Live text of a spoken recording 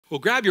Well,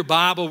 grab your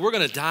Bible. We're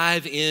going to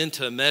dive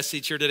into a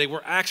message here today.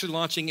 We're actually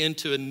launching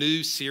into a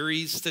new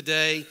series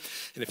today.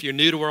 And if you're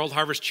new to World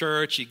Harvest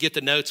Church, you get the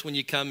notes when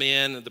you come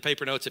in, the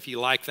paper notes if you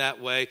like that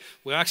way.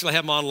 We actually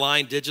have them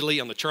online digitally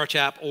on the church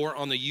app or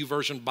on the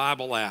YouVersion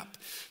Bible app.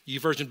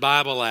 YouVersion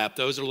Bible app,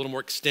 those are a little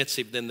more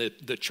extensive than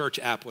the church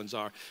app ones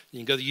are. You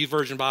can go to the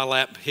YouVersion Bible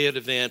app, hit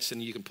events,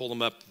 and you can pull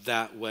them up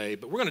that way.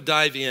 But we're going to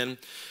dive in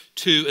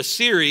to a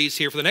series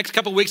here for the next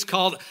couple of weeks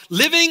called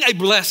Living a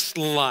Blessed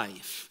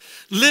Life.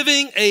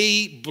 Living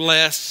a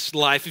blessed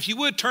life. If you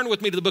would, turn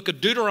with me to the book of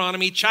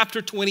Deuteronomy,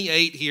 chapter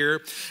 28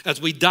 here,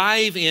 as we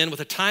dive in with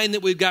the time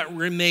that we've got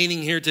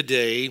remaining here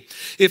today.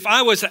 If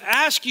I was to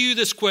ask you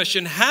this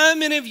question, how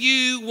many of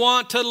you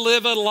want to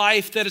live a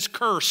life that is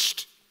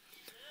cursed?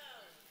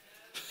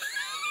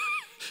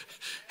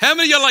 How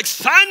many of y'all like,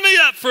 sign me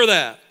up for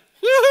that?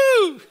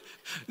 Woohoo!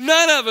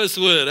 None of us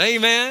would,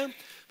 amen?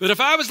 But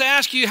if I was to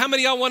ask you, how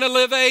many of y'all want to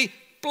live a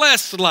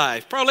blessed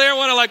life? Probably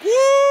everyone are like,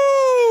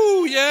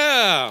 woo,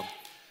 yeah.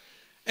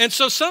 And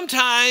so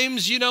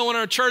sometimes, in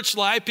our church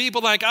life,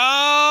 people are like,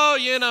 oh,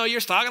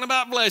 you're talking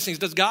about blessings.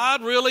 Does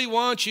God really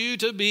want you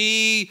to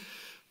be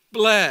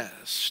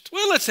blessed?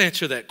 Well, let's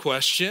answer that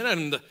question.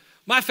 And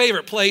my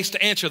favorite place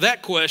to answer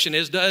that question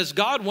is, does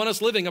God want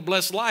us living a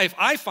blessed life?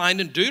 I find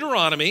in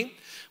Deuteronomy,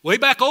 way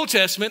back Old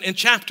Testament, in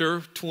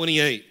chapter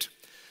 28.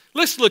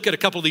 Let's look at a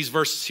couple of these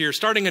verses here.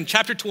 Starting in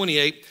chapter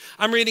 28,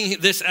 I'm reading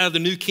this out of the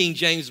New King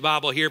James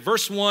Bible here.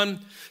 Verse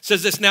 1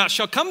 says this, "Now it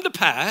shall come to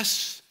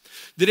pass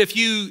that if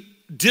you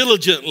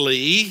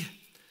diligently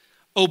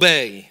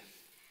obey."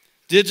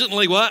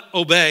 Diligently what?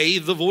 Obey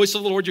the voice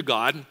of the Lord your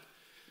God.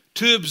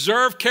 To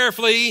observe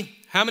carefully,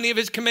 how many of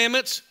his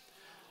commandments?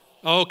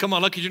 Oh, come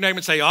on, look at your neighbor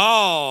and say,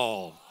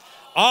 all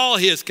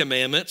his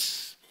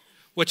commandments,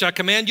 which I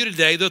command you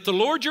today, that the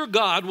Lord your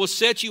God will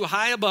set you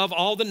high above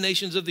all the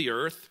nations of the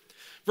earth.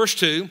 Verse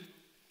 2,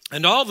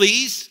 "And all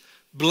these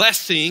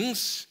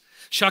blessings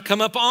shall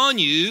come upon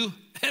you,"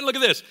 and look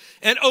at this,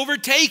 "and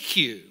overtake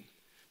you,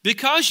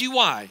 because you,"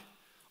 why?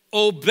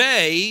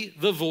 "Obey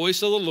the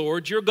voice of the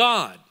Lord your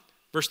God."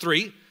 Verse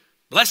 3,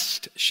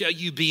 "Blessed shall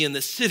you be in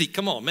the city."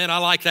 Come on, man, I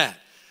like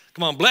that.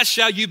 Come on, "Blessed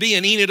shall you be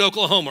in Enid,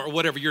 Oklahoma," or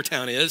whatever your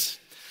town is.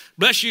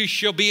 "Blessed you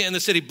shall be in the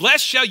city.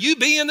 Blessed shall you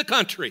be in the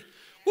country."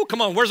 Woo,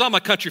 come on, where's all my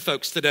country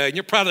folks today? And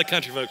you're proud of the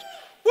country folks.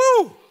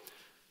 Woo!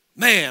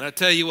 Man, I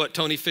tell you what,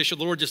 Tony Fisher,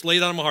 the Lord just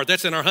laid on my heart.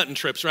 That's in our hunting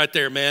trips right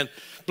there, man.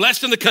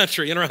 Blessed in the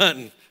country in our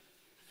hunting.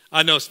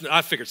 I know,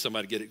 I figured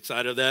somebody would get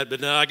excited of that, but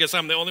no, I guess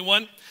I'm the only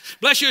one.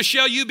 "Blessed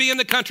shall you be in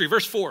the country."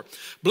 Verse 4,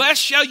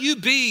 "Blessed shall you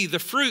be the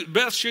fruit.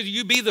 Blessed shall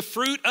you be the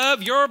fruit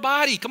of your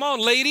body." Come on,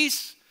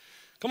 ladies.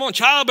 Come on,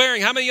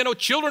 childbearing. How many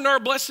children are a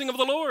blessing of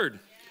the Lord?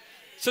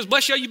 It says,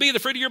 "Blessed shall you be the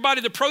fruit of your body,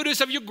 the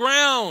produce of your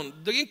ground,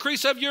 the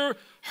increase of your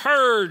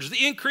herds,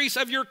 the increase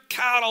of your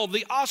cattle,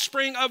 the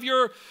offspring of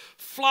your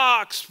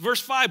flocks." Verse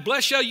 5,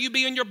 "Blessed shall you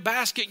be in your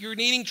basket, your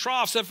kneading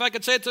troughs." If I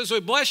could say it this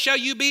way, blessed shall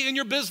you be in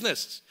your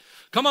business.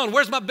 Come on,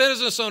 where's my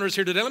business owners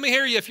here today? Let me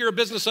hear you if you're a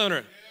business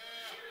owner.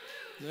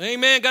 Yeah.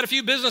 Amen, got a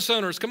few business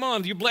owners. Come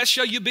on, blessed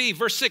shall you be.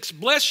 Verse 6,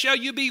 "Blessed shall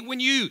you be when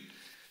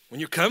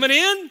you're coming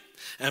in,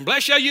 and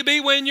blessed shall you be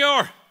when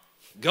you're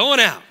going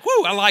out."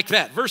 Whoo, I like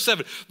that. Verse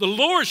 7, "The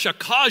Lord shall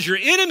cause your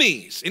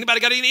enemies." Anybody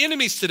got any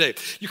enemies today?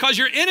 "You cause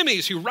your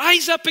enemies who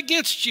rise up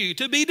against you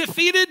to be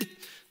defeated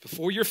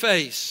before your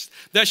face.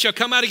 That shall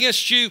come out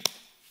against you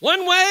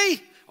one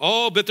way."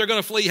 Oh, but they're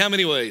going to flee how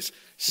many ways?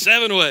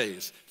 7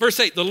 ways. Verse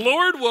 8, "The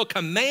Lord will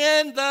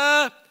command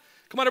the,"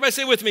 come on, everybody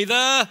say it with me,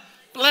 "the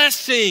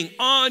blessing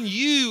on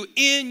you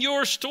in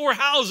your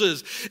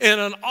storehouses and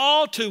on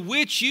all to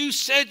which you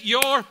set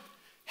your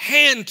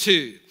hand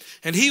to.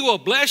 And he will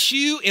bless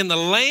you in the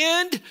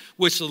land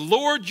which the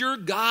Lord your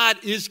God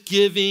is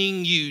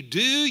giving you."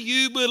 Do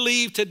you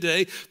believe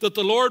today that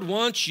the Lord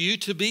wants you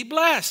to be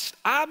blessed?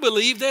 I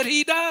believe that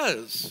he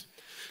does,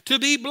 to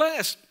be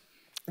blessed.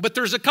 But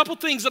there's a couple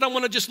things that I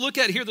want to just look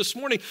at here this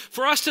morning.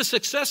 For us to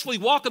successfully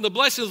walk in the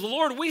blessings of the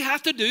Lord, we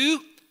have to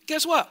do,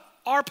 guess what?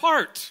 Our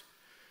part.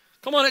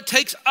 Come on, it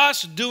takes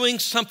us doing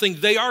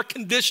something. They are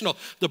conditional.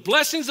 The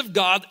blessings of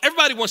God,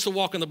 everybody wants to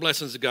walk in the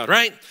blessings of God,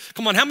 right?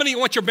 Come on, how many of you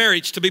want your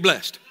marriage to be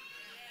blessed?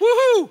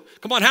 Woohoo!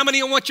 Come on, how many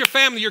of you want your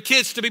family, your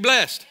kids to be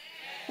blessed?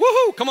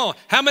 Woohoo! Come on,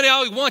 how many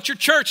of you want your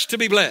church to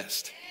be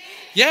blessed?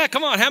 Yeah,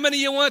 come on, how many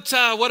of you want,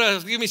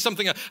 give me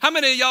something. How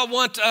many of y'all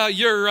want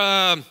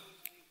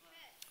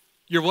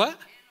your what?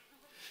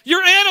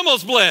 Your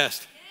animals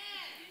blessed.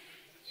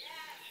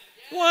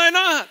 Why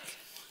not?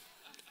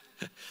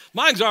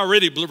 Mine's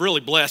already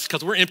really blessed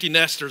because we're empty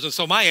nesters, and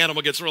so my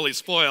animal gets really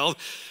spoiled.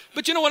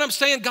 But you know what I'm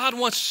saying? God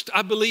wants,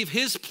 I believe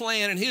his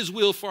plan and his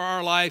will for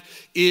our life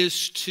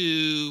is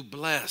to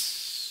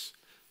bless,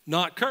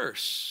 not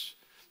curse.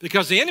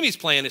 Because the enemy's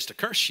plan is to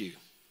curse you.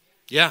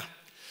 Yeah.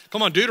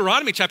 Come on,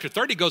 Deuteronomy chapter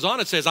 30 goes on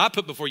and says, "I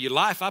put before you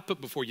life, I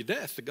put before you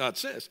death," God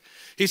says.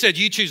 He said,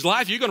 you choose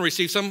life, you're going to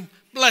receive some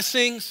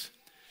blessings.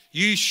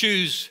 You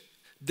choose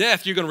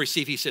death, you're going to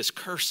receive, he says,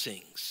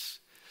 cursings.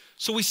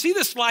 So we see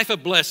this life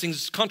of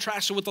blessings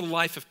contrasted with the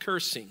life of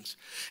cursings.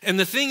 And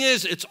the thing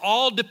is, it's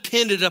all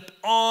dependent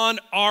upon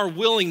our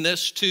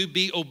willingness to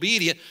be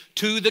obedient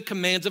to the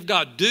commands of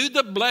God. Do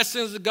the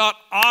blessings of God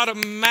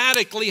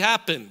automatically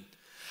happen?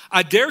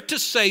 I dare to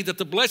say that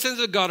the blessings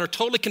of God are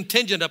totally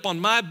contingent upon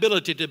my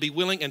ability to be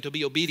willing and to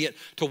be obedient,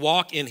 to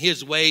walk in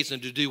his ways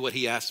and to do what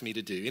he asked me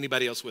to do.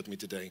 Anybody else with me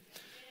today?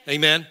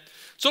 Amen.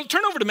 So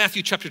turn over to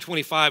Matthew chapter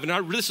 25,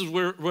 and this is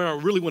where I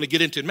really want to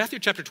get into. In Matthew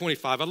chapter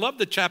 25, I love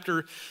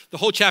the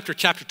whole chapter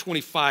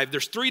 25.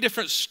 There's 3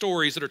 different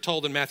stories that are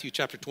told in Matthew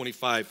chapter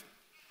 25.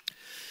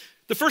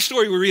 The first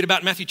story we read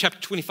about in Matthew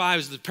chapter 25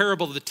 is the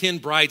parable of the 10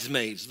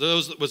 bridesmaids,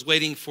 those that was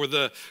waiting for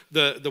the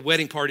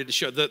wedding party to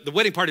show. The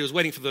wedding party was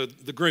waiting for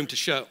the groom to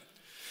show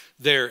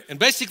there. And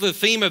basically the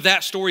theme of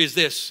that story is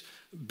this: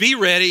 be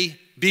ready,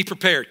 be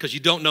prepared, because you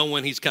don't know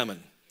when he's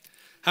coming.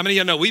 How many of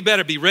you know we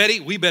better be ready,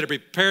 we better be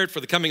prepared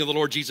for the coming of the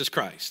Lord Jesus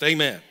Christ?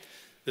 Amen.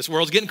 This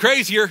world's getting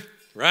crazier,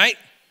 right?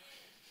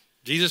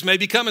 Jesus may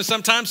be coming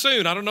sometime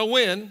soon. I don't know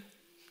when.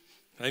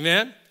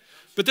 Amen.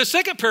 But the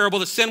second parable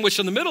that's sandwiched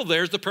in the middle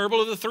there is the parable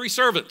of the 3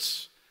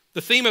 servants. The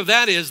theme of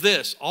that is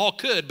this: all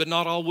could, but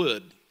not all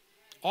would.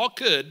 All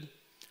could,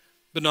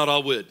 but not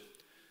all would.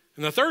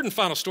 And the third and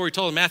final story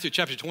told in Matthew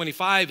chapter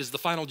 25 is the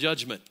final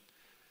judgment.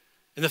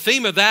 And the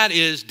theme of that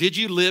is, did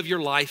you live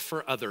your life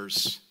for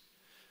others?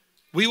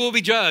 We will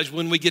be judged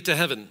when we get to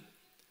heaven.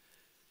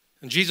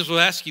 And Jesus will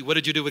ask you, what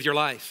did you do with your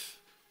life?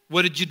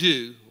 What did you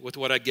do with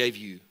what I gave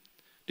you?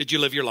 Did you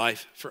live your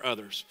life for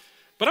others?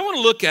 But I want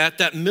to look at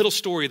that middle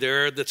story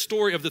there, the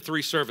story of the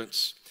 3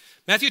 servants.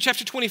 Matthew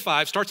chapter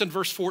 25 starts in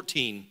verse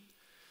 14.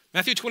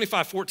 Matthew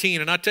 25, 14,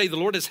 and I tell you, the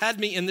Lord has had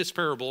me in this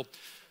parable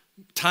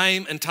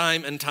time and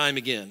time and time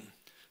again.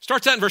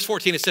 Starts out in verse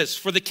 14, it says,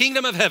 for the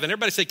kingdom of heaven,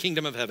 everybody say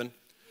kingdom of heaven.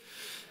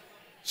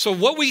 So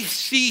what we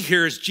see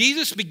here is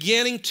Jesus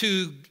beginning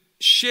to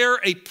share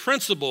a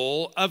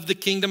principle of the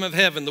kingdom of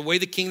heaven, the way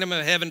the kingdom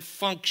of heaven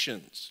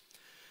functions.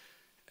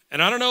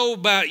 And I don't know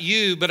about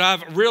you, but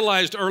I've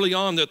realized early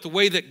on that the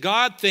way that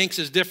God thinks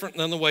is different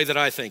than the way that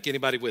I think.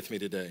 Anybody with me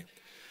today?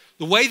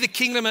 The way the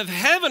kingdom of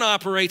heaven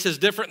operates is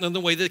different than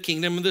the way the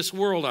kingdom of this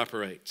world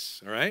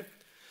operates, all right?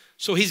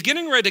 So he's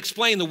getting ready to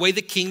explain the way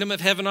the kingdom of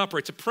heaven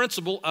operates, a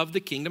principle of the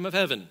kingdom of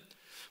heaven.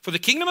 For the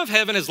kingdom of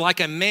heaven is like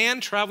a man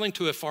traveling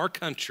to a far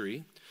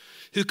country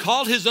who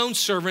called his own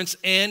servants,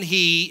 and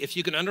he, if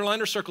you can underline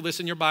or circle this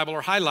in your Bible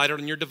or highlight it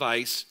on your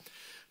device,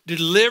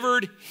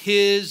 delivered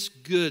his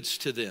goods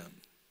to them.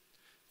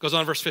 Goes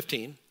on verse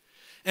 15.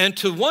 And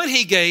to one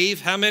he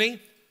gave, how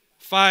many?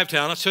 5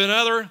 talents. To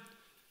another,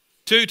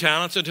 2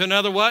 talents. And to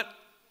another what?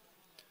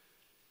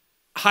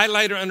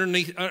 Highlight or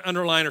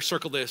underline or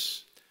circle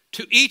this.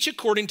 To each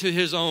according to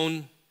his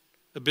own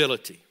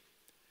ability.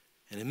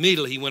 And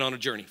immediately he went on a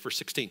journey. Verse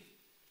 16.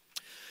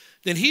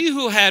 Then he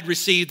who had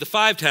received the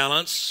 5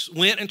 talents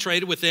went and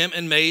traded with them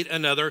and made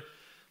another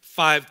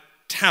 5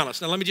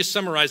 talents. Now let me just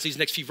summarize these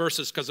next few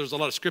verses because there's a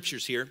lot of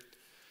scriptures here.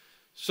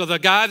 So the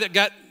guy that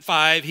got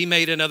 5, he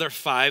made another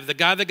 5. The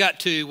guy that got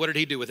 2, what did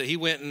he do with it? He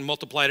went and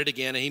multiplied it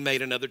again, and he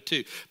made another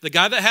 2. The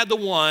guy that had the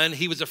 1,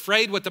 he was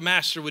afraid what the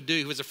master would do.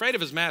 He was afraid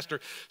of his master,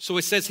 so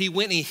it says he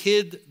went and he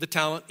hid the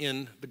talent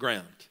in the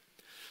ground.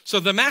 So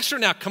the master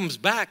now comes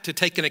back to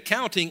take an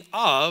accounting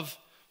of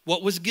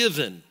what was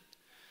given.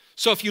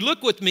 So if you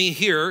look with me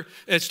here,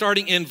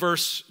 starting in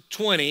verse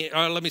 20,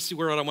 let me see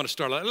where I want to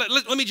start.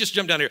 Let me just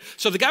jump down here.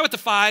 So the guy with the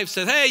 5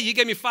 said, hey, you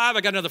gave me 5,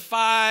 I got another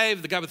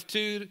 5. The guy with the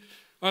 2...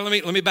 All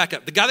right, let me back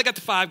up. The guy that got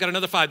the 5 got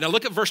another 5. Now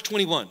look at verse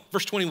 21.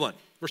 Verse 21.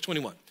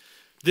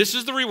 This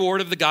is the reward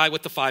of the guy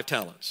with the 5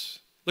 talents.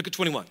 Look at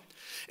 21.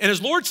 And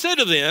his Lord said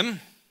to them,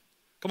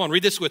 come on,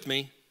 read this with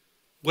me.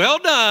 Well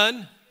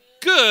done,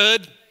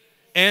 good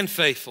and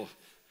faithful.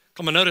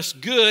 Come on, notice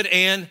good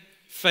and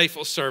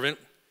faithful servant.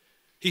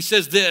 He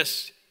says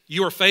this,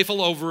 you are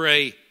faithful over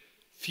a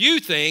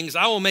few things.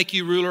 I will make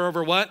you ruler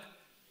over what?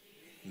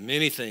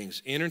 Many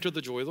things. Enter into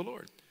the joy of the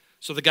Lord.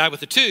 So the guy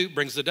with the 2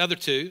 brings the other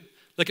 2.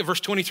 Look at verse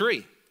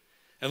 23.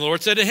 And the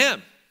Lord said to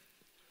him,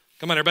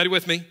 come on, everybody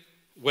with me.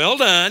 Well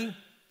done,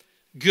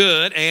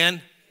 good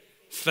and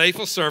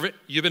faithful servant.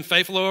 You've been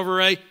faithful over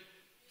a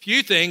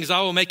few things. I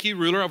will make you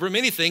ruler over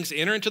many things.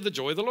 Enter into the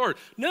joy of the Lord.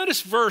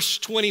 Notice verse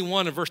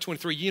 21 and verse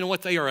 23. You know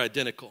what? They are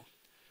identical.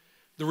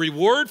 The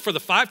reward for the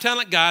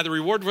 5-talent guy, the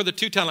reward for the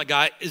 2-talent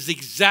guy is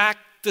exact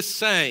the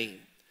same.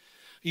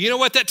 You know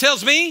what that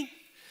tells me?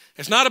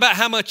 It's not about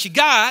how much you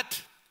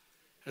got.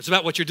 It's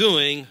about what you're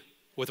doing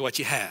with what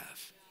you have.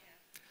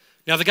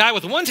 Now, the guy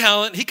with the 1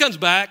 talent, he comes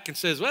back and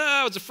says, well,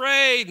 I was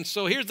afraid, and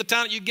so here's the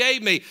talent you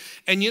gave me.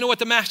 And you know what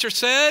the master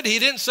said? He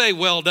didn't say,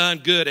 well done,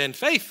 good and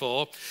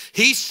faithful.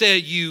 He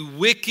said, you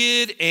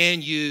wicked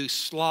and you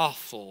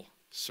slothful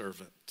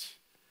servant.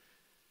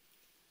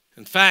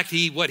 In fact,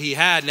 what he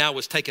had now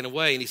was taken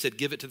away, and he said,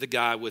 give it to the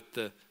guy with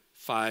the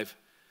 5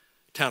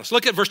 talents.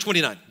 Look at verse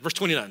 29. Verse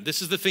 29.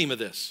 This is the theme of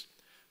this.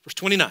 Verse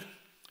 29.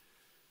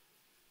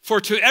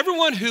 For to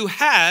everyone who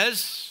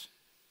has,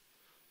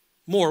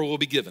 more will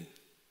be given.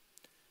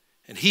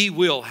 And he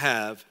will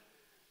have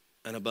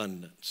an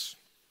abundance.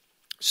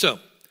 So,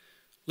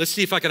 Let's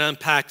see if I can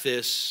unpack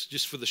this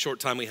just for the short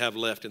time we have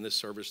left in this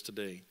service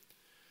today.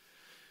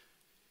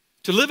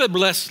 To live a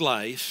blessed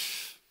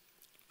life,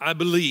 I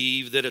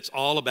believe that it's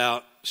all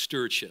about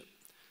stewardship.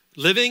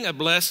 Living a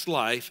blessed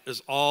life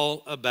is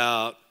all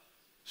about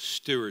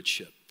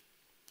stewardship,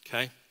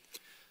 okay?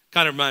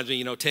 Kind of reminds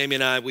me, Tammy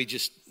and I,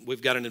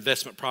 we've got an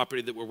investment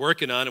property that we're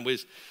working on, and we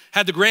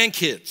had the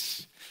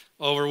grandkids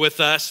over with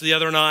us the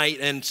other night.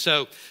 And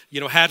so,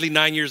 Hadley,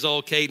 9 years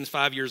old, Caden's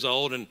 5 years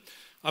old. And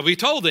we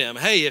told them,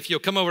 hey, if you'll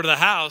come over to the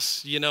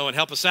house, and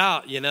help us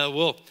out,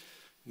 we'll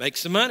make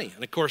some money.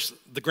 And of course,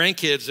 the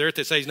grandkids, they're at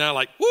this age now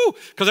like, woo,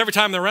 because every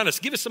time they're around us,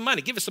 give us some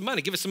money, give us some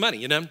money, give us some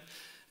money,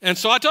 And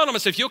so I told them, I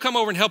said, if you'll come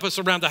over and help us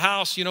around the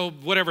house,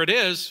 whatever it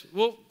is,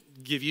 we'll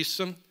give you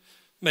some,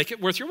 make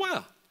it worth your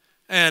while.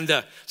 And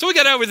so we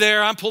got over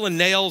there. I'm pulling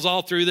nails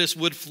all through this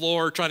wood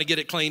floor, trying to get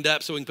it cleaned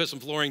up so we can put some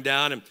flooring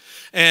down.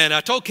 And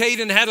I told Kate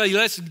and Hadley,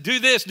 let's do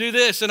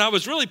this. And I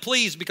was really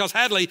pleased because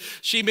Hadley,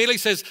 she immediately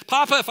says,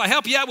 Papa, if I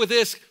help you out with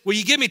this, will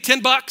you give me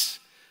 $10?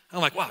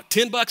 I'm like, wow,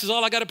 $10 is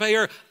all I got to pay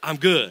her? I'm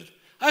good.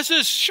 I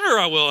said, sure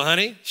I will,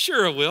 honey.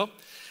 Sure I will.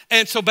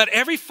 And so about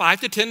every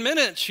 5 to 10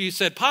 minutes, she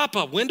said,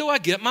 Papa, when do I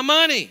get my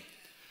money?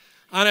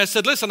 And I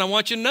said, listen, I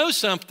want you to know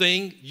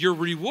something. Your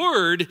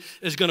reward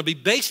is going to be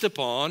based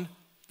upon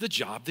the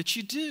job that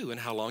you do and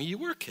how long you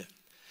work it.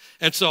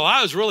 And so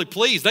I was really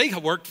pleased. They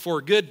worked for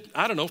a good,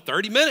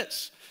 30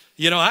 minutes.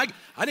 I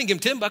didn't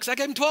give them $10. I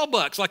gave them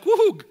 $12. Like,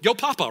 woohoo, go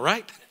Papa,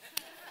 right?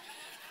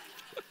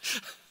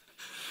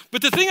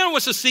 But the thing I want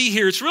us to see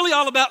here, it's really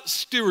all about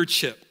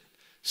stewardship.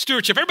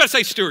 Stewardship. Everybody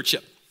say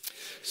stewardship.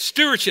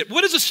 Stewardship.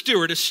 What is a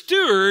steward? A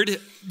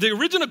steward, the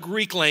original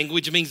Greek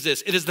language means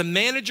this. It is the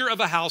manager of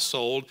a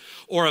household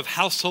or of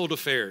household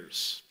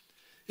affairs.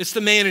 It's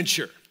the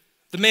manager.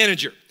 The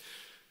manager.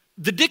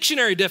 The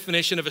dictionary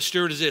definition of a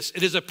steward is this.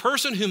 It is a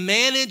person who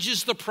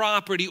manages the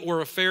property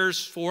or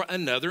affairs for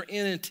another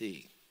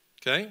entity.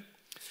 Okay?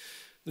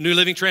 The New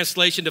Living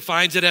Translation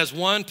defines it as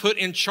one put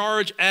in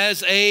charge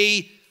as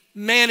a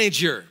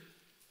manager.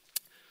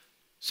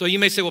 So you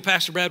may say, well,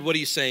 Pastor Brad, what are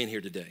you saying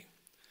here today?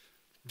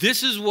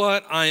 This is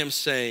what I am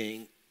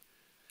saying.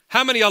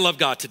 How many of y'all love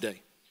God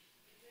today?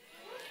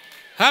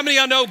 How many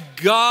of y'all know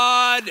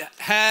God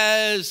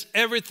has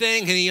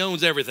everything and he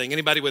owns everything?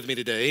 Anybody with me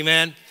today?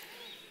 Amen?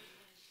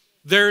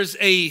 There's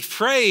a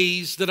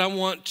phrase that I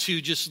want to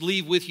just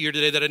leave with you here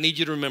today that I need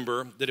you to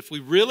remember, that if we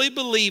really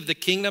believe the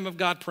kingdom of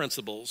God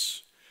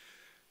principles,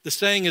 the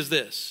saying is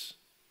this: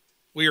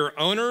 we are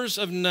owners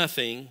of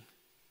nothing,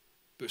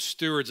 but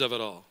stewards of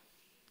it all.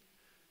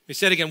 He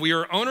said again, we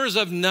are owners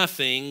of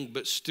nothing,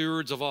 but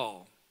stewards of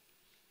all.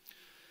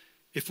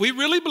 If we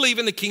really believe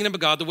in the kingdom of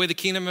God, the way the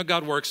kingdom of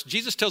God works,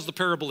 Jesus tells the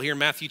parable here in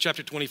Matthew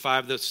chapter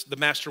 25, the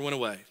master went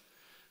away.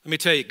 Let me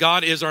tell you,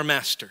 God is our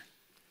master.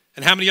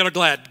 And how many of y'all are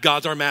glad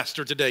God's our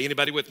master today?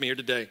 Anybody with me here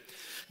today?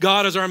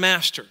 God is our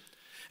master.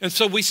 And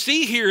so we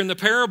see here in the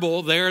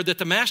parable there that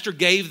the master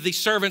gave the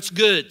servants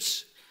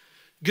goods.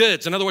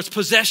 Goods, in other words,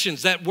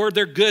 possessions. That word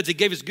there, goods, he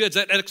gave us goods.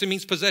 That actually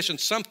means possession,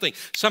 something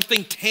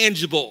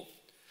tangible.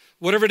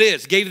 Whatever it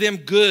is, gave them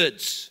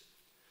goods.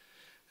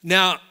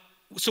 Now,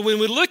 so when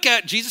we look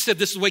at, Jesus said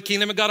this is the way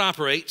kingdom of God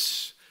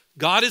operates.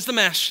 God is the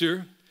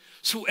master.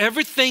 So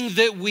everything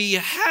that we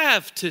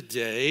have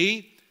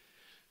today,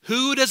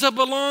 who does it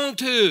belong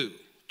to?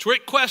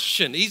 Trick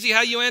question. Easy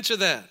how you answer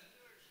that.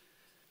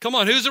 Come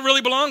on, who does it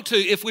really belong to?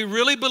 If we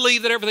really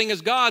believe that everything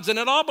is God's, then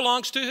it all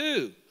belongs to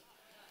who?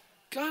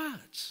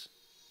 God's.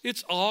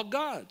 It's all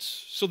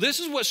God's. So this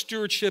is what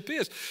stewardship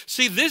is.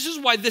 See, this is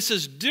why this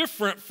is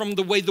different from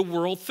the way the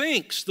world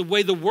thinks. The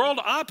way the world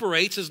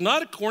operates is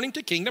not according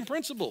to kingdom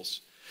principles.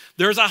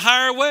 There's a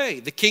higher way,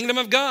 the kingdom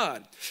of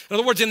God. In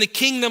other words, in the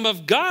kingdom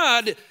of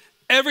God,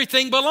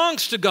 everything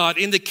belongs to God.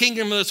 In the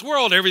kingdom of this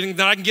world, everything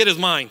that I can get is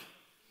mine.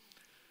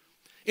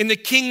 In the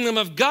kingdom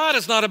of God,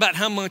 it's not about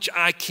how much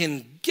I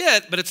can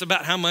get, but it's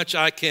about how much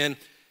I can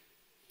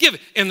give.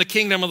 In the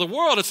kingdom of the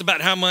world, it's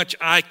about how much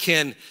I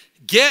can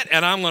get,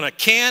 and I'm going to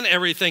can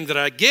everything that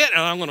I get, and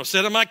I'm going to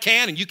sit in my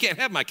can, and you can't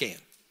have my can.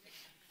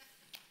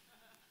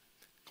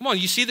 Come on,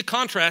 you see the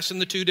contrast in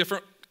the two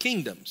different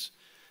kingdoms.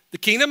 The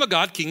kingdom of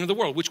God, kingdom of the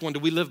world. Which one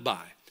do we live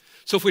by?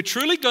 So if we're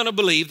truly going to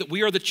believe that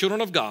we are the children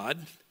of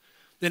God,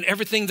 then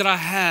everything that I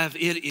have,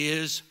 it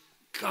is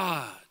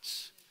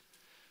God's.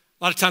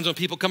 A lot of times when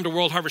people come to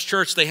World Harvest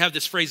Church, they have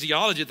this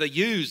phraseology that they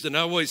use, and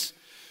I always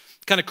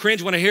kind of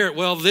cringe when I hear it.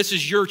 Well, this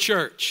is your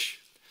church.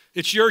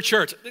 It's your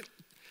church.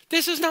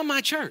 This is not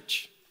my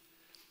church.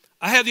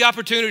 I have the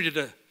opportunity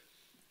to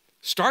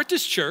start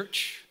this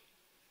church.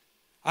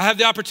 I have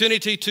the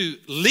opportunity to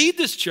lead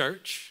this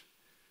church.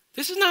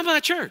 This is not my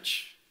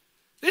church.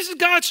 This is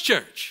God's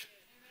church.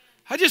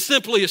 I'm just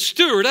simply a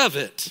steward of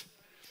it.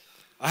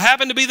 I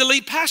happen to be the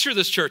lead pastor of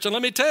this church. And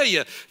let me tell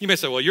you, you may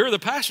say, well, you're the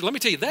pastor. Let me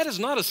tell you, that is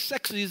not as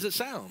sexy as it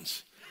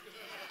sounds.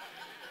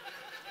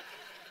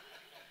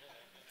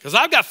 Because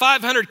I've got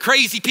 500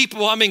 crazy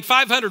people,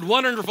 500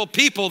 wonderful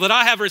people that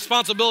I have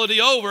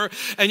responsibility over.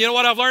 And you know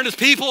what I've learned is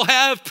people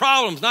have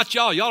problems. Not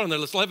y'all. Y'all are in there.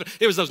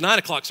 It was those 9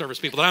 o'clock service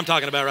people that I'm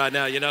talking about right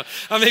now,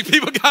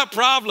 people got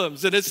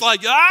problems. And it's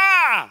like,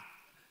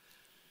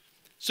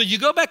 So you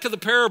go back to the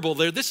parable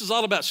there. This is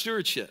all about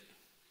stewardship.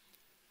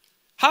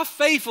 How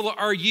faithful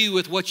are you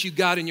with what you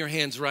got in your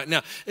hands right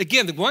now?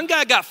 Again, the one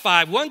guy got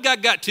 5, one guy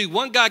got 2,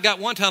 one guy got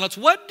 1 talent.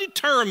 What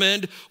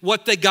determined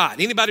what they got?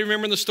 Anybody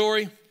remember the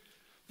story?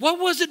 What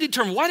was it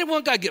determined? Why did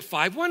one guy get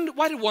 5?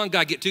 Why did one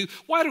guy get 2?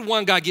 Why did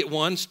one guy get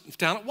 1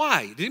 talent?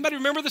 Why? Did anybody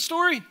remember the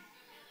story?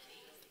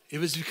 It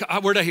was,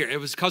 where'd I hear? It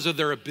was because of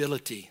their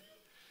ability.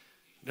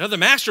 Another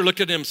master looked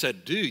at him and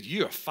said, dude,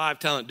 you're a 5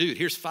 talent dude.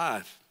 Here's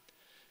 5.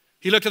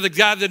 He looked at the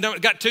guy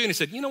that got 2 and he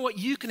said, you know what?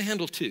 You can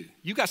handle 2.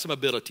 You got some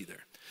ability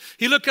there.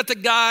 He looked at the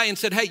guy and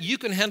said, hey, you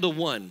can handle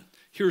 1.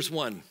 Here's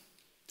 1.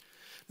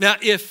 Now,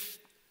 if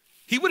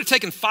he would have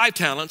taken 5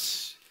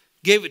 talents,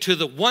 gave it to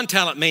the 1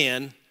 talent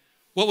man,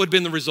 what would have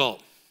been the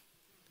result?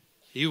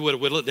 He would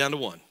have whittled it down to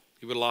 1.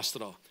 He would have lost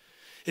it all.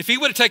 If he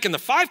would have taken the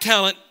 5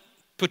 talent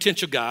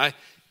potential guy,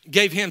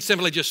 gave him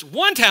simply just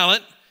 1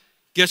 talent,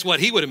 guess what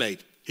he would have made?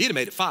 He'd have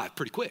made it 5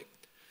 pretty quick.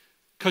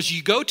 Because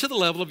you go to the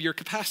level of your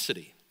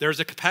capacity. There's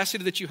a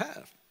capacity that you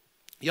have.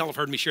 Y'all have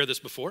heard me share this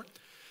before.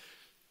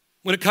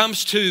 When it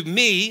comes to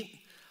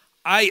me,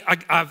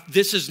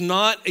 this is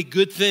not a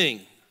good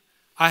thing.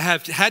 I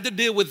have had to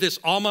deal with this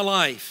all my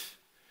life.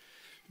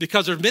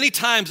 Because there are many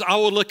times I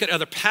will look at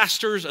other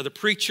pastors, other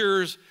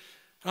preachers,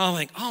 and I'll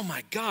think, oh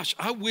my gosh,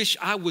 I wish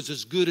I was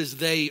as good as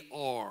they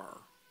are.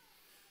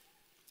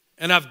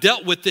 And I've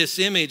dealt with this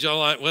image. I'm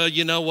like, well,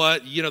 you know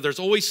what? There's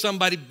always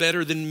somebody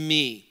better than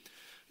me.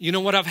 You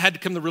know what? I've had to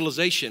come to the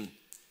realization.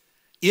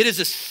 It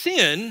is a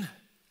sin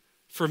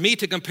for me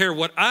to compare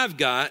what I've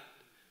got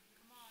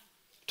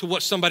to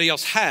what somebody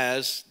else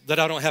has that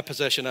I don't have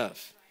possession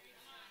of.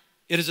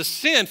 It is a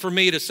sin for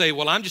me to say,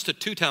 well, I'm just a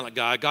 2 talent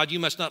guy. God, you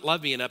must not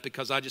love me enough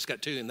because I just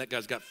got 2 and that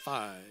guy's got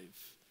 5.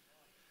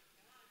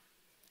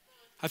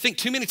 I think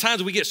too many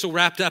times we get so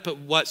wrapped up at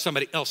what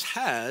somebody else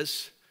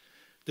has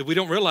that we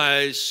don't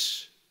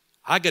realize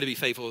I got to be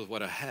faithful with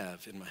what I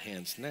have in my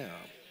hands now.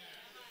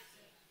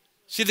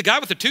 See, the guy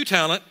with the 2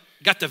 talent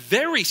got the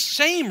very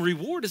same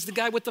reward as the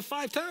guy with the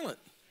 5 talent.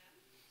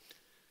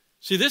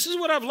 See, this is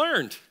what I've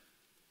learned.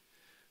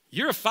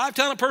 You're a 5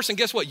 talent person.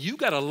 Guess what? You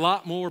got a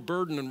lot more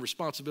burden and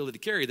responsibility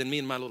to carry than me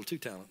and my little 2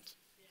 talents.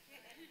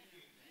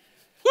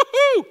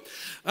 Woohoo!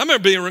 I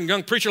remember being a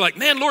young preacher like,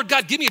 man, Lord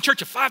God, give me a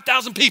church of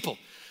 5,000 people.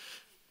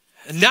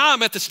 And now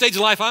I'm at the stage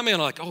of life I'm in,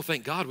 like, oh,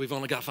 thank God we've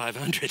only got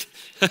 500.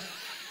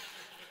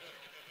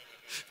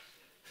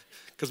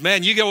 Because,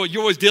 man, you're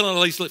always dealing with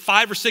at least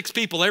 5 or 6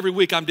 people every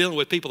week. I'm dealing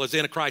with people that's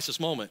in a crisis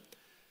moment.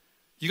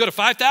 You go to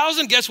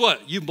 5,000, guess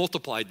what? You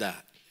multiplied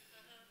that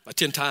by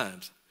 10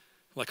 times.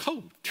 Like,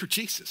 oh, dear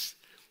Jesus,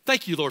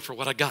 thank you, Lord, for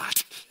what I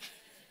got.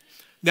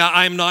 Now,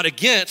 I'm not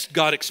against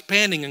God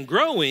expanding and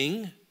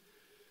growing.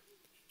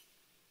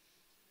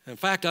 In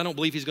fact, I don't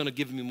believe he's going to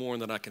give me more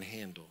than I can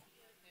handle.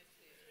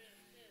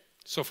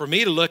 So for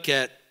me to look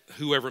at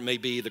whoever it may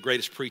be, the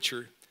greatest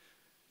preacher,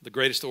 the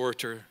greatest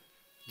orator,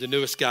 the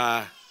newest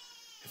guy,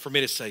 and for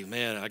me to say,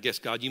 man, I guess,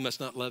 God, you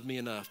must not love me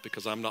enough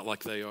because I'm not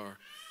like they are.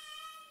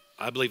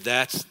 I believe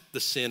that's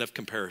the sin of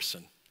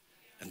comparison.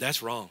 And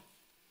that's wrong.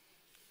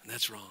 And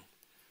that's wrong.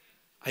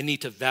 I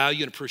need to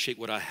value and appreciate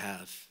what I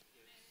have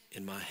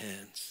in my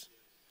hands.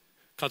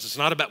 Because it's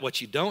not about what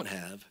you don't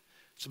have.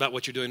 It's about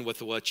what you're doing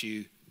with what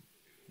you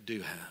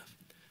do have.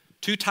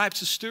 2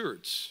 types of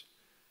stewards.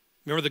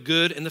 Remember the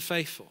good and the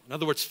faithful. In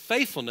other words,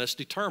 faithfulness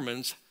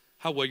determines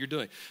how well you're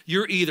doing.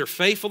 You're either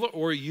faithful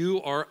or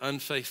you are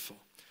unfaithful.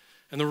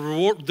 And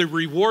the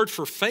reward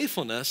for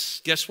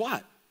faithfulness, guess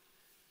what?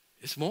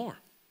 It's more.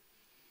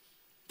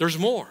 There's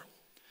more.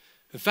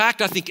 In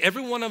fact, I think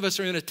every one of us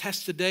are in a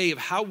test today of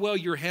how well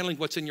you're handling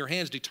what's in your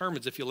hands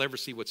determines if you'll ever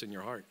see what's in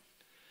your heart.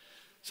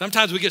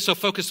 Sometimes we get so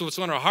focused on what's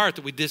on our heart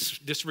that we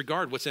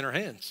disregard what's in our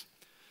hands.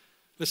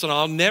 Listen,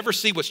 I'll never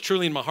see what's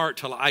truly in my heart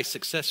till I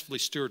successfully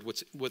steward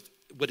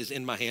what is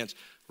in my hands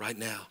right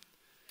now.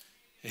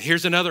 And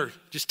here's another,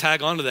 just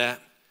tag onto that.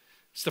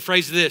 It's the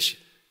phrase of this: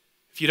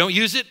 if you don't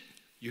use it,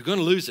 you're going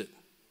to lose it.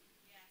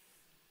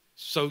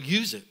 So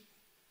use it.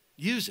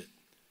 Use it.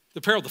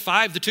 The parable, the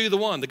 5, the 2, the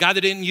 1. The guy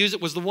that didn't use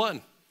it was the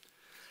 1.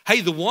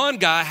 Hey, the 1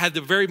 guy had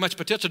the very much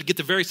potential to get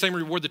the very same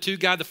reward the 2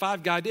 guy, the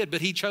 5 guy did,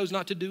 but he chose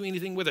not to do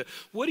anything with it.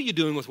 What are you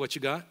doing with what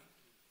you got?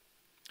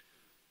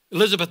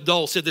 Elizabeth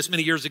Dole said this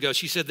many years ago.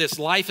 She said this: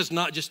 life is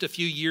not just a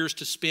few years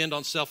to spend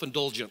on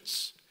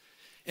self-indulgence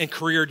and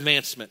career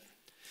advancement.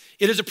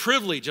 It is a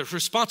privilege, a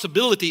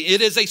responsibility.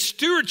 It is a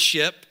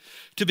stewardship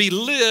to be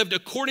lived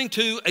according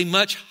to a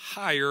much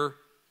higher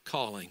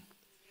calling.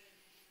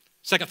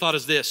 Second thought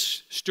is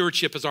this: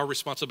 stewardship is our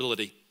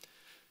responsibility.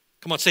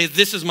 Come on, say,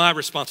 this is my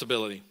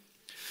responsibility.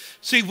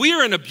 See, we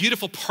are in a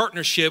beautiful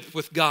partnership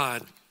with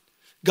God.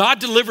 God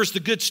delivers the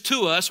goods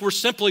to us. We're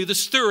simply the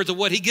stewards of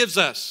what he gives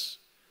us.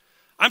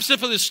 I'm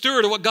simply the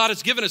steward of what God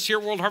has given us here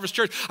at World Harvest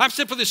Church. I'm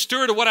simply the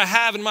steward of what I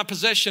have in my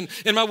possession,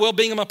 in my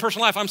well-being, in my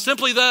personal life. I'm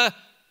simply the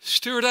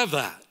steward of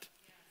that.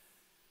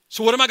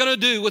 So what am I going to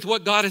do with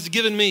what God has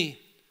given me?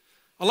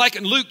 I like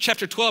in Luke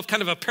chapter 12,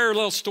 kind of a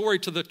parallel story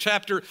to the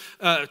chapter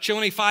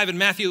 25 in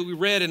Matthew that we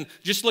read. And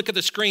just look at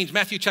the screens.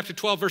 Matthew chapter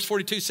 12, verse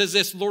 42 says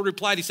this. The Lord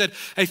replied, he said,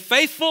 a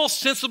faithful,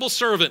 sensible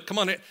servant. Come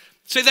on,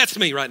 say that's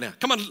me right now.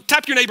 Come on,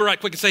 tap your neighbor right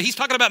quick and say, he's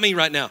talking about me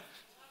right now.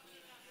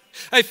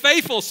 A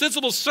faithful,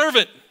 sensible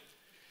servant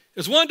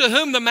is one to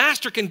whom the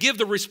master can give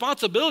the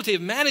responsibility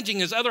of managing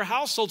his other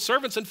household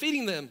servants and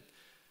feeding them.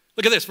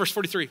 Look at this, verse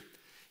 43.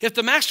 If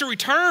the master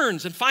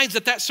returns and finds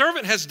that that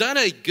servant has done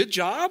a good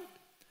job,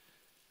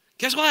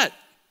 guess what?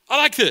 I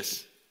like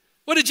this.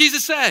 What did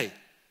Jesus say?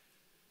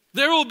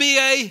 There will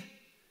be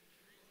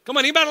come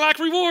on, anybody like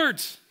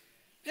rewards?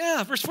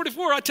 Yeah, verse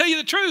 44, I tell you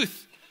the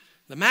truth.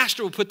 The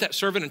master will put that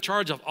servant in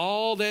charge of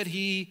all that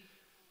he.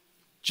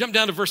 Jump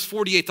down to verse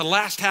 48, the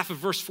last half of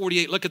verse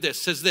 48. Look at this,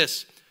 it says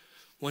this.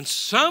 When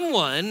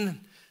someone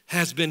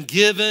has been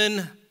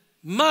given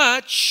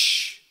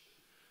much,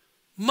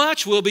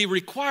 much will be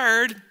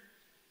required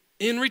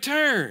in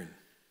return.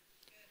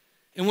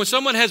 And when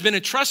someone has been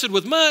entrusted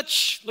with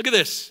much, look at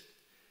this,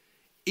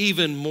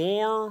 even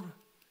more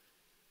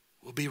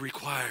will be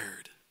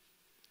required.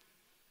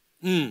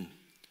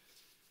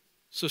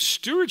 So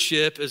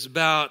stewardship is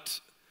about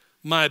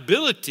my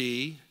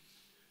ability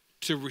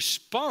to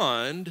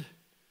respond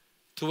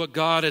to what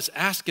God is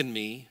asking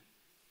me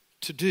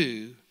to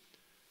do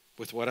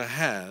with what I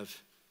have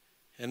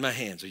in my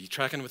hands. Are you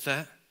tracking with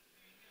that?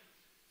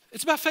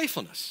 It's about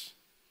faithfulness.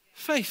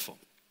 Faithful.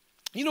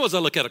 You know, as I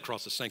look out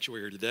across the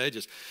sanctuary here today,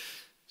 just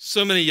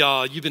so many of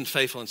y'all, you've been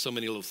faithful in so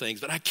many little things,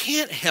 but I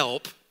can't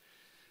help,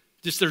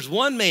 there's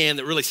one man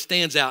that really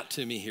stands out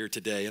to me here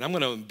today, and I'm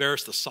going to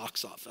embarrass the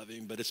socks off of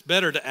him, but it's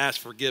better to ask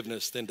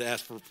forgiveness than to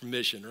ask for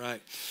permission,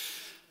 right?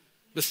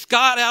 But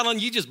Scott Allen,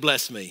 you just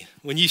bless me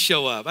when you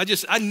show up.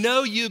 I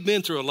know you've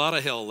been through a lot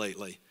of hell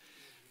lately,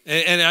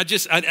 and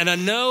I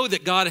know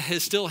that God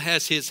still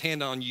has his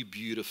hand on you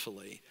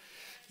beautifully.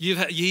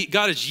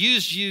 God has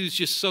used you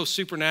just so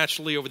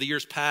supernaturally over the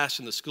years past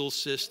in the school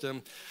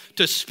system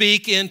to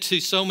speak into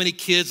so many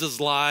kids'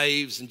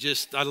 lives, and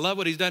I love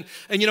what he's done.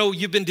 And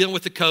you've been dealing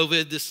with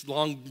this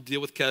long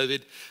deal with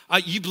COVID.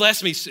 You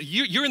bless me.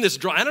 You're in this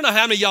drawing. I don't know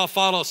how many of y'all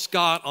follow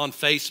Scott on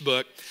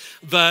Facebook,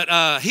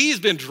 but he's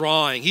been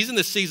drawing. He's in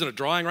this season of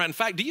drawing, right? In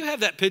fact, do you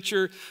have that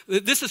picture?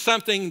 This is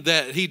something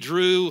that he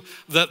drew,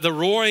 the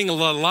roaring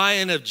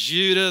lion of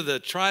Judah, the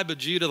tribe of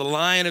Judah, the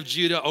lion of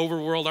Judah,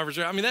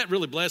 overworld. I mean, that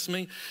really blessed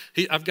me.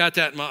 I've got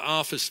that in my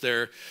office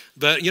there.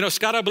 But,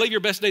 Scott, I believe your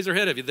best days are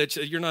ahead of you, that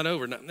you're not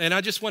over. And I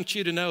just want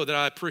you to know that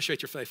I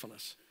appreciate your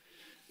faithfulness.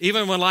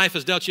 Even when life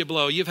has dealt you a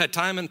blow, you've had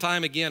time and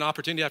time again,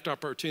 opportunity after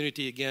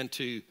opportunity again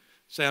to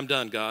say, I'm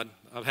done, God.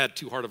 I've had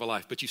too hard of a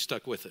life, but you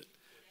stuck with it.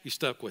 You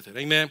stuck with it.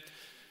 Amen.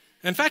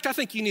 In fact, I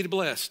think you need a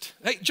blessed.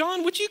 Hey,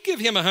 John, would you give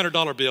him a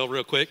 $100 bill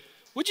real quick?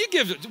 Would you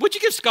give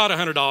Scott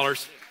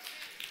 $100?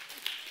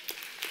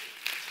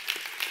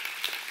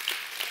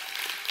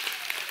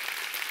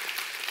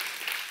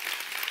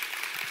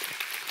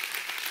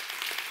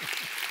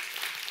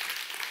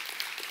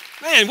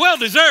 Man, well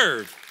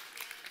deserved.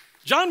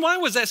 John, why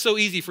was that so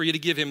easy for you to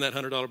give him that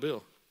 $100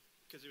 bill?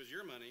 Because it was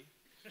your money.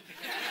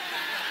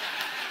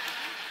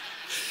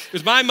 It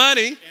was my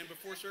money. And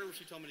before service,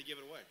 you told me to give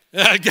it away.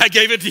 I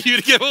gave it to you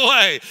to give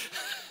away.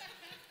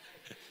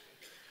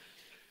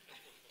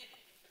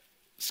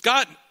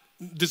 Scott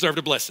deserved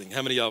a blessing.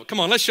 How many of y'all?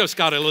 Come on, let's show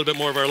Scott a little bit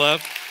more of our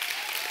love.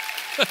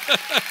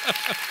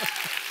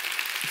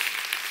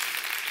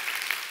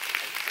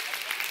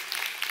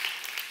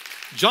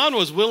 John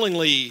was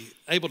willingly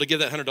able to give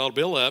that $100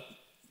 bill up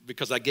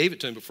because I gave it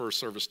to him before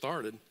service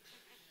started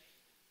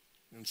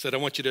and said, I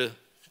want you to,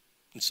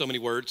 in so many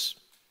words,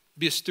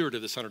 be a steward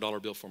of this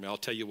 $100 bill for me. I'll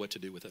tell you what to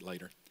do with it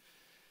later.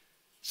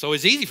 So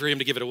it's easy for him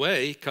to give it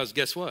away because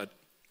guess what? It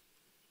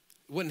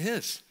wasn't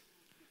his.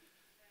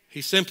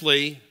 He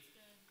simply,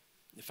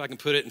 if I can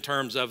put it in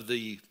terms of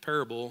the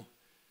parable,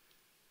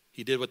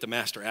 he did what the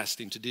master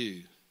asked him to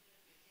do.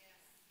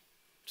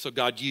 So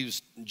God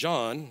used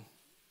John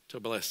to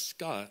bless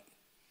Scott.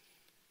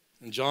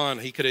 And John,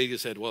 he could have either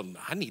said, well,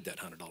 I need that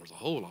 $100 a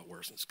whole lot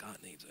worse than Scott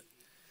needs it.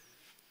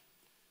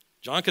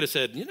 John could have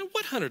said,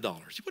 what $100?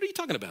 What are you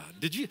talking about?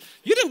 You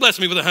didn't bless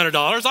me with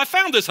 $100. I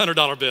found this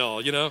 $100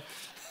 bill,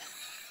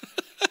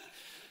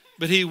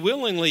 But he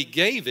willingly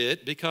gave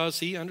it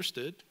because he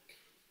understood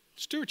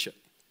stewardship.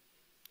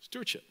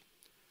 Stewardship.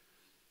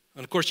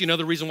 And of course,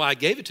 the reason why I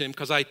gave it to him,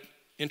 because I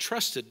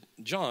entrusted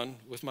John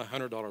with my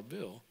 $100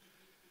 bill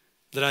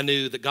that I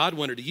knew that God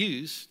wanted to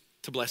use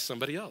to bless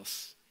somebody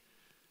else.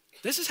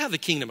 This is how the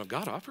kingdom of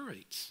God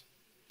operates.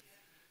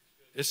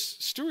 It's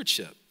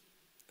stewardship.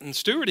 And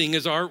stewarding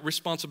is our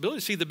responsibility.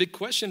 See, the big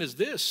question is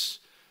this.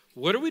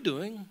 What are we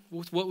doing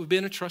with what we've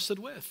been entrusted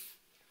with?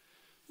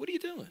 What are you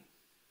doing?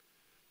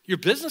 Your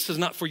business is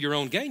not for your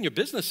own gain. Your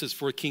business is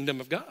for the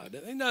kingdom of God.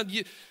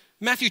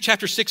 Matthew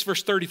chapter 6,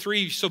 verse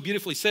 33 so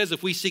beautifully says,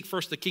 if we seek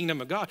first the kingdom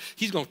of God,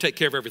 he's going to take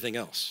care of everything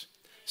else.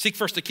 Seek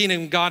first the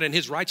kingdom of God and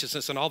his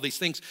righteousness, and all these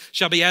things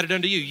shall be added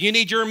unto you. You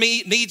need your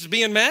needs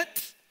being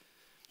met?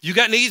 You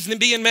got needs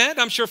being met?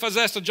 I'm sure if I was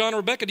asked to John or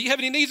Rebecca, do you have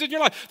any needs in your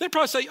life? They'd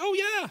probably say, oh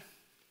yeah.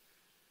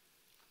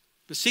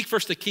 But seek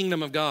first the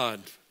kingdom of God,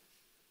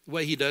 the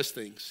way he does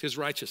things, his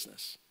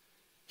righteousness.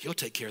 He'll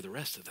take care of the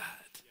rest of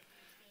that.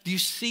 Do you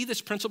see this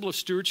principle of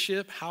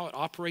stewardship, how it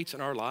operates in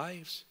our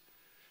lives?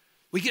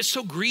 We get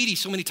so greedy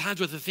so many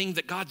times with the thing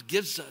that God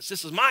gives us.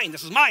 This is mine,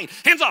 this is mine.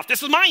 Hands off,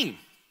 this is mine.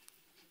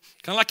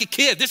 Kind of like a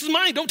kid. This is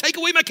mine, don't take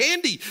away my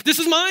candy. This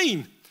is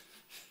mine.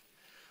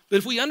 But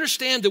if we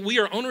understand that we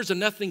are owners of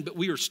nothing, but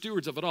we are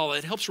stewards of it all,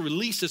 it helps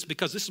release us,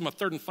 because this is my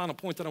third and final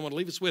point that I want to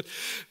leave us with.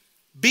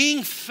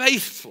 Being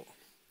faithful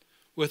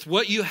with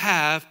what you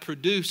have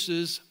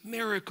produces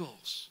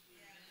miracles.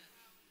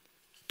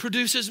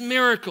 Produces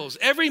miracles.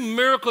 Every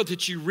miracle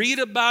that you read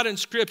about in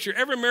Scripture,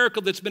 every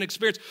miracle that's been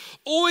experienced,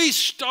 always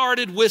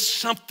started with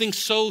something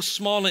so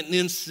small and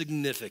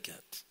insignificant.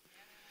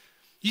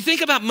 You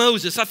think about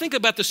Moses. I think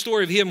about the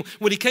story of him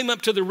when he came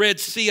up to the Red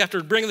Sea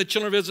after bringing the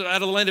children of Israel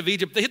out of the land of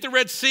Egypt. They hit the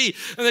Red Sea,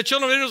 and the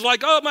children of Israel was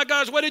like, oh my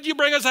gosh, why did you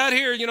bring us out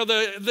here? You know,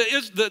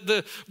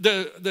 the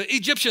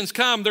Egyptians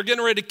come. They're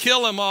getting ready to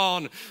kill them all.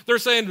 And they're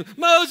saying,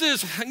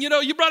 Moses, you know,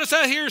 you brought us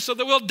out here so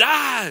that we'll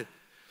die.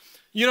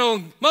 You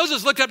know,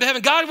 Moses looked up to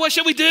heaven. God, what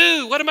shall we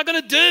do? What am I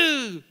going to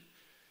do?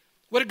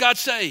 What did God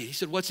say? He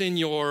said, what's in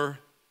your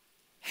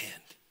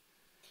hand?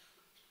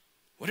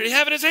 What did he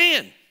have in his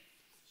hand?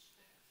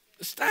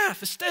 A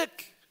staff, a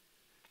stick.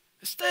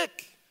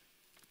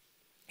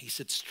 He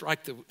said,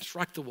 strike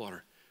the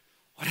water.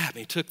 What happened?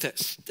 He took that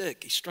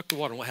stick, he struck the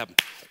water, and what happened?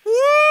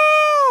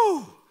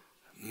 Woo! A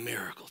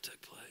miracle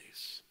took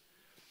place.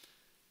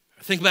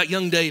 I think about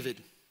young David.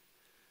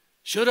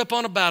 Showed up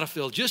on a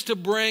battlefield just to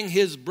bring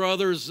his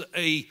brothers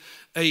a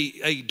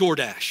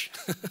DoorDash.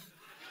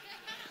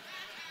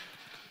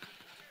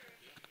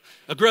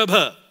 A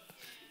Grubhub.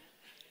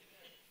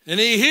 And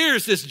he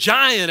hears this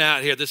giant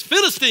out here, this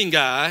Philistine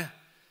guy,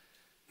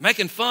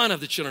 making fun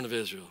of the children of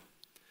Israel.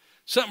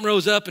 Something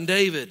rose up in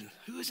David.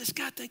 Who does this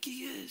guy think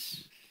he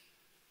is?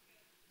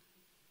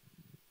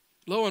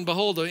 Lo and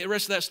behold, the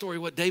rest of that story,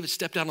 what David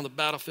stepped out on the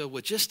battlefield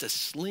with just a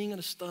sling and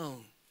a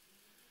stone.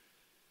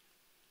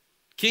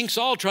 King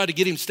Saul tried to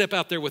get him to step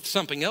out there with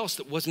something else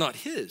that was not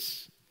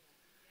his.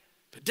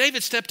 But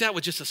David stepped out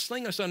with just a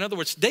sling and a stone. In other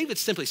words, David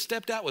simply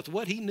stepped out with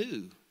what he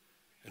knew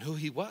and who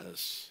he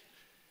was.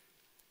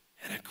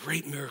 And a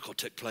great miracle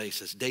took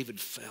place as David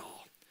fell.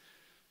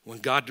 When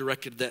God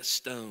directed that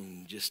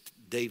stone, just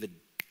David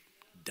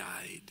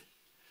died.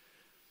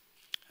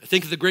 I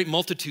think of the great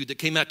multitude that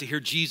came out to hear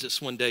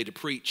Jesus one day to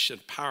preach a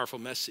powerful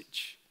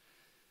message.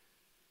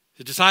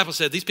 The disciples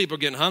said, these people are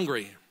getting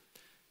hungry.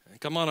 And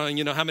come on,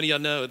 you know, how many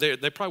of y'all know?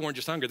 They probably weren't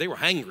just hungry, they were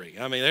hangry.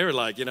 I mean, they were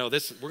like, you know, we're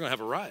going to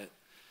have a riot.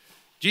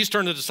 Jesus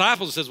turned to the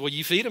disciples and says, well,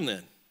 you feed them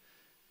then.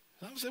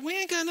 I said, we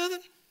ain't got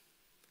nothing.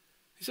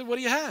 He said, what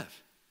do you have?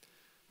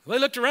 Well, they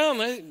looked around,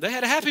 they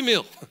had a Happy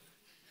Meal.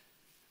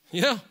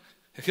 You know?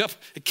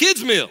 A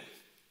kid's meal.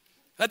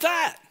 That's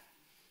that.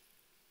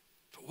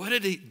 But what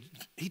did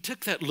he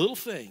took that little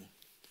thing.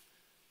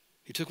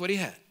 He took what he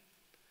had,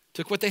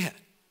 took what they had,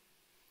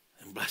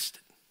 and blessed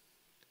it.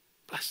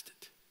 Blessed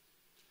it.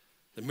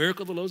 The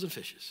miracle of the loaves and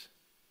fishes.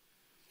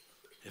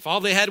 If all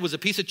they had was a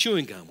piece of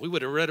chewing gum, we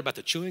would have read about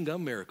the chewing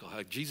gum miracle,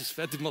 how Jesus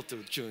fed them up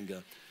with chewing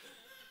gum.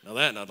 Now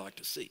that I'd like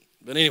to see.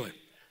 But anyway,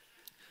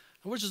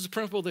 which is the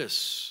principle of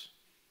this?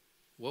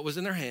 What was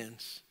in their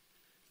hands,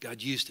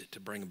 God used it to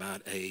bring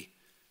about a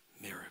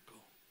miracle.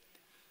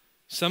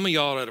 Some of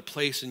y'all are at a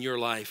place in your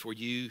life where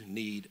you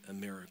need a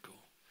miracle.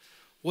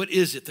 What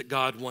is it that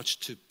God wants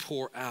to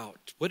pour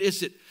out? What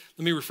is it?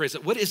 Let me rephrase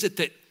that. What is it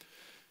that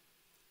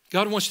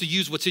God wants to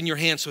use what's in your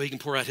hand so he can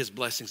pour out his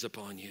blessings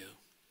upon you?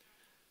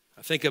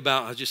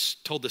 I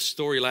just told this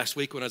story last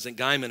week when I was in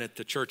Guyman at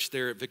the church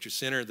there at Victory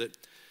Center, that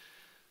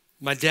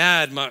my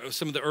dad,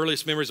 some of the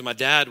earliest memories of my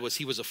dad was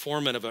he was a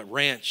foreman of a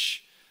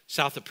ranch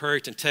south of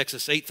Prairieton,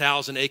 Texas,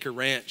 8,000 acre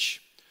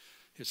ranch.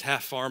 It was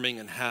half farming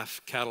and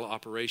half cattle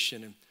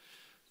operation. And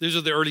these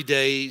are the early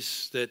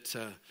days that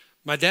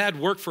my dad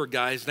worked for a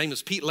guy. His name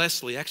was Pete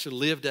Leslie. Actually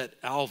lived at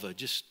Alva,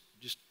 just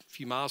a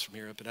few miles from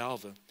here up at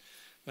Alva.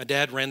 My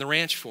dad ran the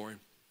ranch for him.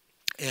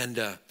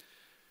 And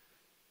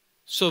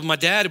so my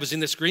dad was in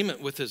this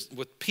agreement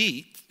with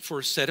Pete for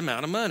a set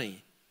amount of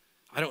money.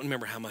 I don't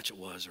remember how much it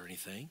was or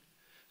anything.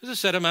 It was a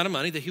set amount of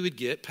money that he would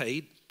get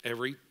paid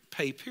every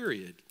pay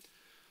period.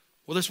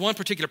 Well, this one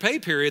particular pay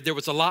period, there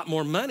was a lot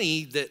more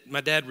money that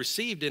my dad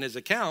received in his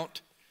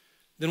account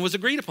than was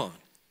agreed upon.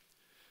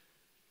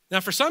 Now,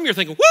 for some, you're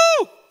thinking,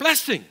 woo,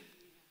 blessing.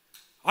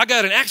 I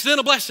got an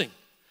accidental blessing.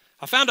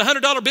 I found a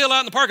 $100 bill out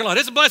in the parking lot.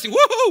 It's a blessing,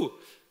 woohoo.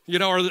 You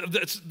know, or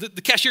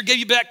the cashier gave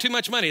you back too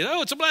much money.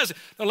 Oh, it's a blessing.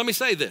 Now, let me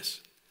say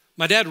this.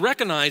 My dad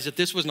recognized that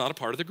this was not a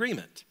part of the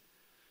agreement.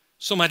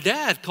 So my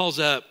dad calls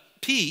up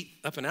Pete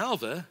up in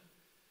Alva.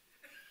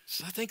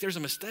 So I think there's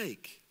a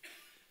mistake.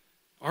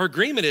 Our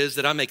agreement is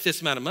that I make this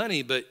amount of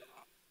money, but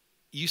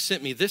you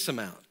sent me this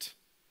amount.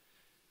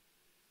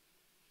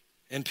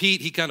 And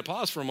Pete, he kind of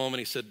paused for a moment.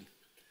 He said,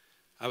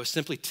 I was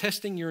simply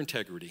testing your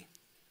integrity.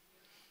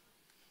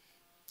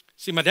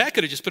 See, my dad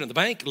could have just put it in the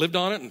bank, lived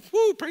on it, and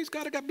whoo, praise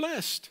God, I got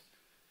blessed.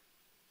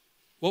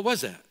 What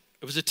was that?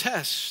 It was a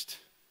test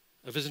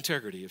of his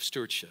integrity, of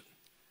stewardship.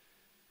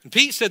 And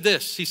Pete said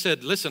this. He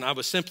said, listen, I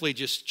was simply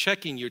just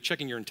checking your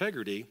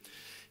integrity.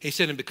 He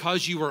said, and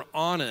because you were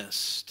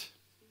honest,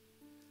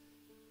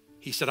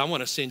 he said, I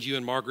want to send you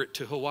and Margaret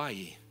to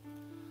Hawaii.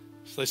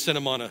 So they sent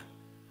him on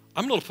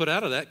I'm a little put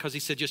out of that because he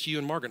said just you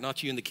and Margaret,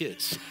 not you and the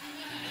kids.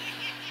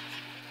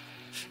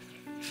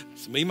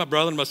 So me, my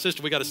brother, and my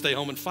sister, we got to stay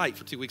home and fight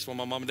for 2 weeks while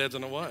my mom and dad's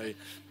in Hawaii.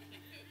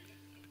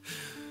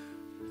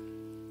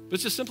 But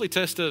it's just simply a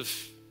test of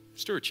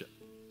stewardship.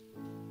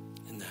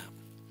 In that,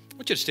 I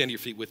want you to stand to your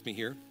feet with me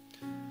here,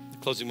 the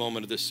closing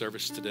moment of this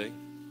service today.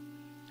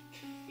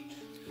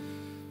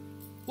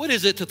 What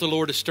is it that the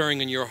Lord is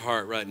stirring in your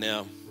heart right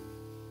now?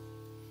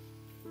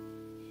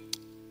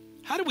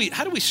 How do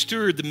we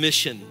steward the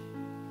mission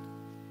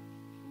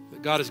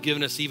that God has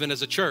given us even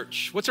as a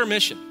church? What's our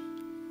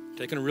mission?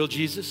 Taking a real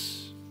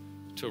Jesus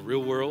to a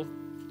real world.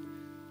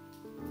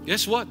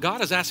 Guess what?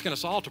 God is asking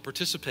us all to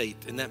participate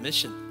in that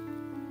mission.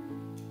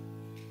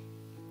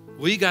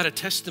 We got a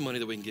testimony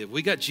that we can give.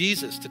 We got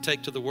Jesus to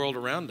take to the world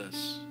around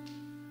us.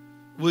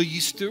 Will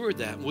you steward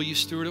that? Will you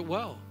steward it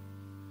well?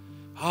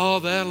 Oh,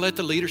 let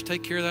the leaders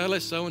take care of that.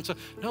 Let so and so.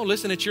 No,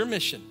 listen, it's your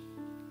mission.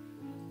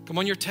 Come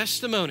on, your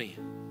testimony.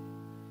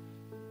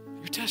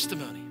 Your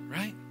testimony,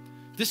 right?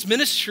 This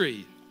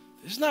ministry,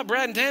 this is not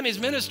Brad and Tammy's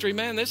ministry,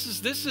 man. This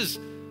is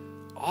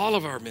all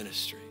of our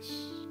ministries.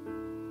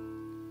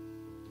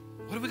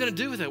 What are we going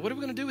to do with that? What are we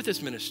going to do with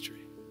this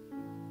ministry?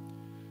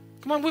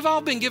 Come on, we've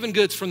all been given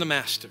goods from the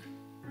Master.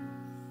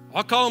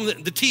 I'll call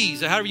them the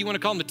T's, however you want to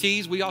call them the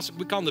T's. We call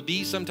them the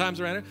B's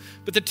sometimes around here.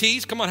 But the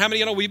T's, come on, how many of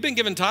you know we've been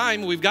given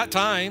time? We've got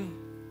time.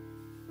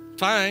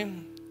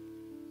 Time.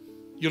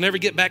 You'll never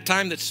get back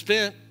time that's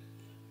spent.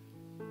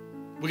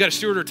 We got to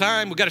steward our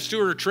time. We got to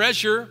steward our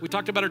treasure. We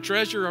talked about our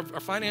treasure, our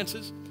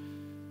finances.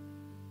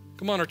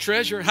 Come on, our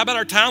treasure. How about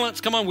our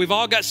talents? Come on, we've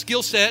all got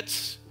skill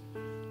sets.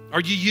 Are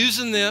you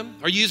using them?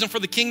 Are you using them for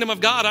the kingdom of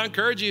God? I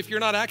encourage you, if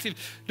you're not active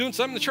doing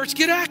something in the church,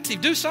 get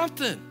active. Do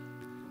something.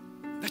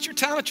 That's your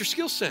talent, your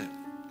skill set.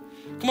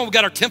 Come on, we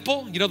got our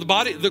temple. You know, the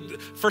body. 1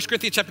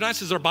 Corinthians chapter 9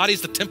 says our body is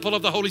the temple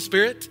of the Holy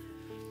Spirit.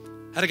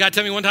 I had a guy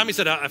tell me one time, he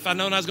said, if I'd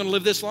known I was going to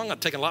live this long, I'd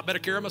taken a lot better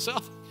care of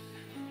myself.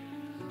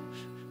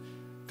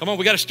 Come on,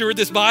 we got to steward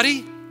this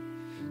body.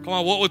 Come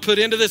on, what we put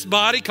into this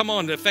body, come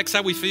on, it affects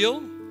how we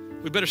feel.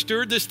 We better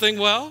steward this thing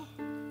well,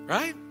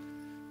 right?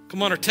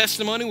 Come on, our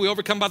testimony, we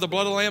overcome by the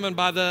blood of the Lamb and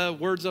by the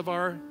words of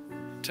our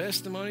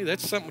testimony.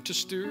 That's something to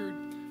steward.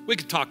 We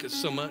could talk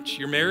so much.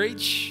 Your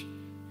marriage,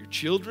 your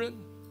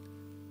children,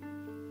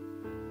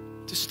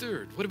 to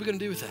steward. What are we going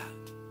to do with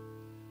that?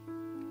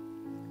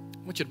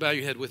 I want you to bow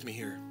your head with me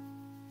here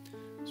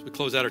as we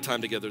close out our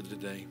time together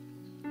today.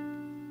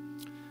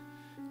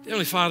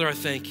 Heavenly Father, I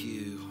thank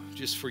you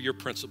just for your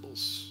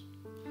principles.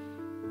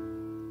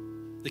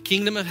 The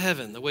kingdom of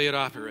heaven, the way it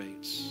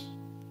operates.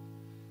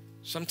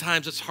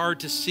 Sometimes it's hard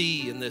to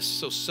see in this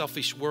so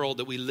selfish world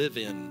that we live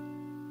in.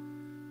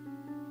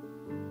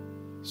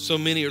 So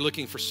many are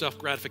looking for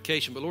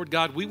self-gratification. But Lord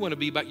God, we want to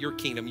be about your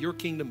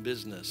kingdom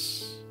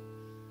business.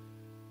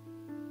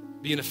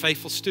 Being a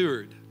faithful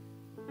steward.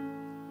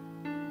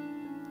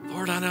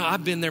 Lord, I know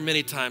I've been there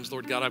many times,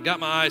 Lord God. I've got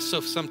my eyes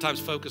so sometimes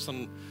focused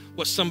on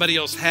what somebody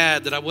else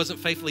had that I wasn't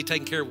faithfully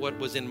taking care of what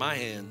was in my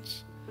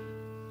hands.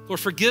 Lord,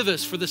 forgive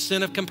us for the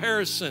sin of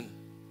comparison.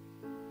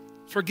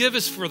 Forgive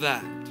us for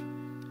that.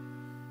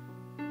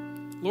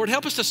 Lord,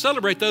 help us to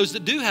celebrate those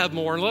that do have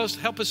more, and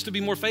help us to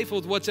be more faithful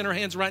with what's in our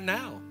hands right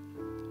now.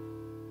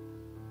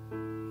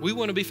 We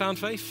want to be found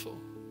faithful.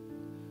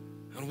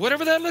 And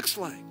whatever that looks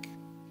like,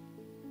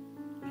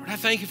 Lord, I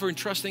thank you for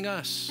entrusting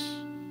us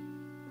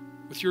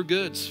with your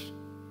goods,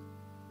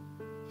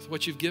 with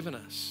what you've given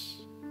us.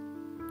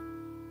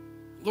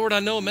 Lord,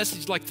 I know a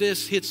message like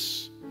this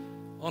hits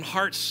on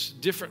hearts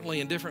differently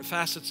in different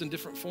facets and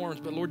different forms,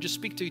 but Lord, just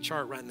speak to each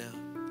heart right now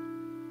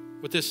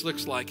what this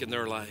looks like in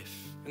their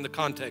life, in the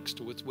context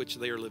with which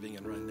they are living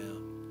in right now.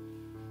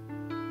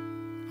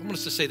 I want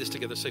us to say this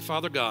together. Say,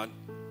 Father God,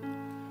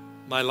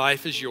 my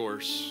life is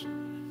yours.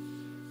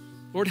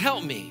 Lord,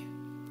 help me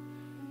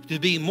to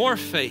be more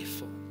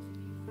faithful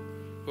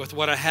with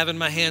what I have in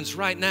my hands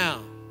right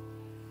now.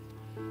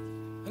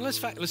 And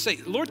let's say,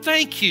 Lord,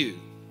 thank you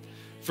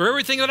for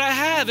everything that I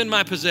have in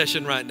my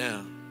possession right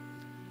now.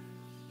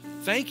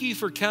 Thank you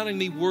for counting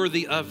me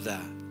worthy of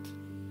that.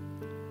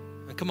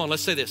 And come on,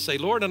 let's say this. Say,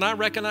 Lord, and I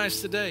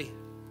recognize today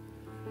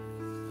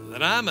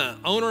that I'm an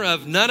owner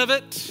of none of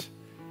it,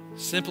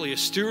 simply a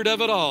steward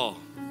of it all.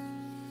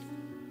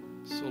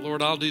 So,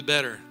 Lord, I'll do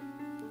better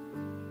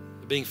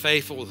at being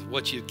faithful with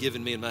what you've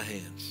given me in my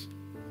hands.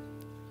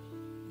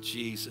 In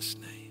Jesus'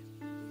 name.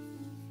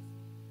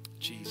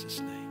 Jesus'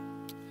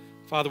 name.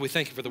 Father, we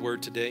thank you for the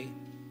word today.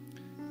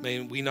 May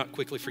we not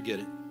quickly forget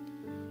it.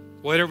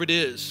 Whatever it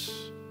is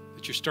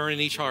that you're stirring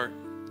in each heart,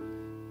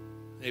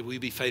 may we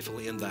be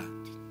faithfully in that.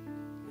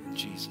 In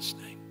Jesus'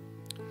 name.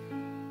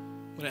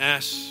 I'm going to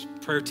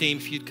ask prayer team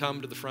if you'd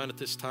come to the front at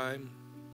this time.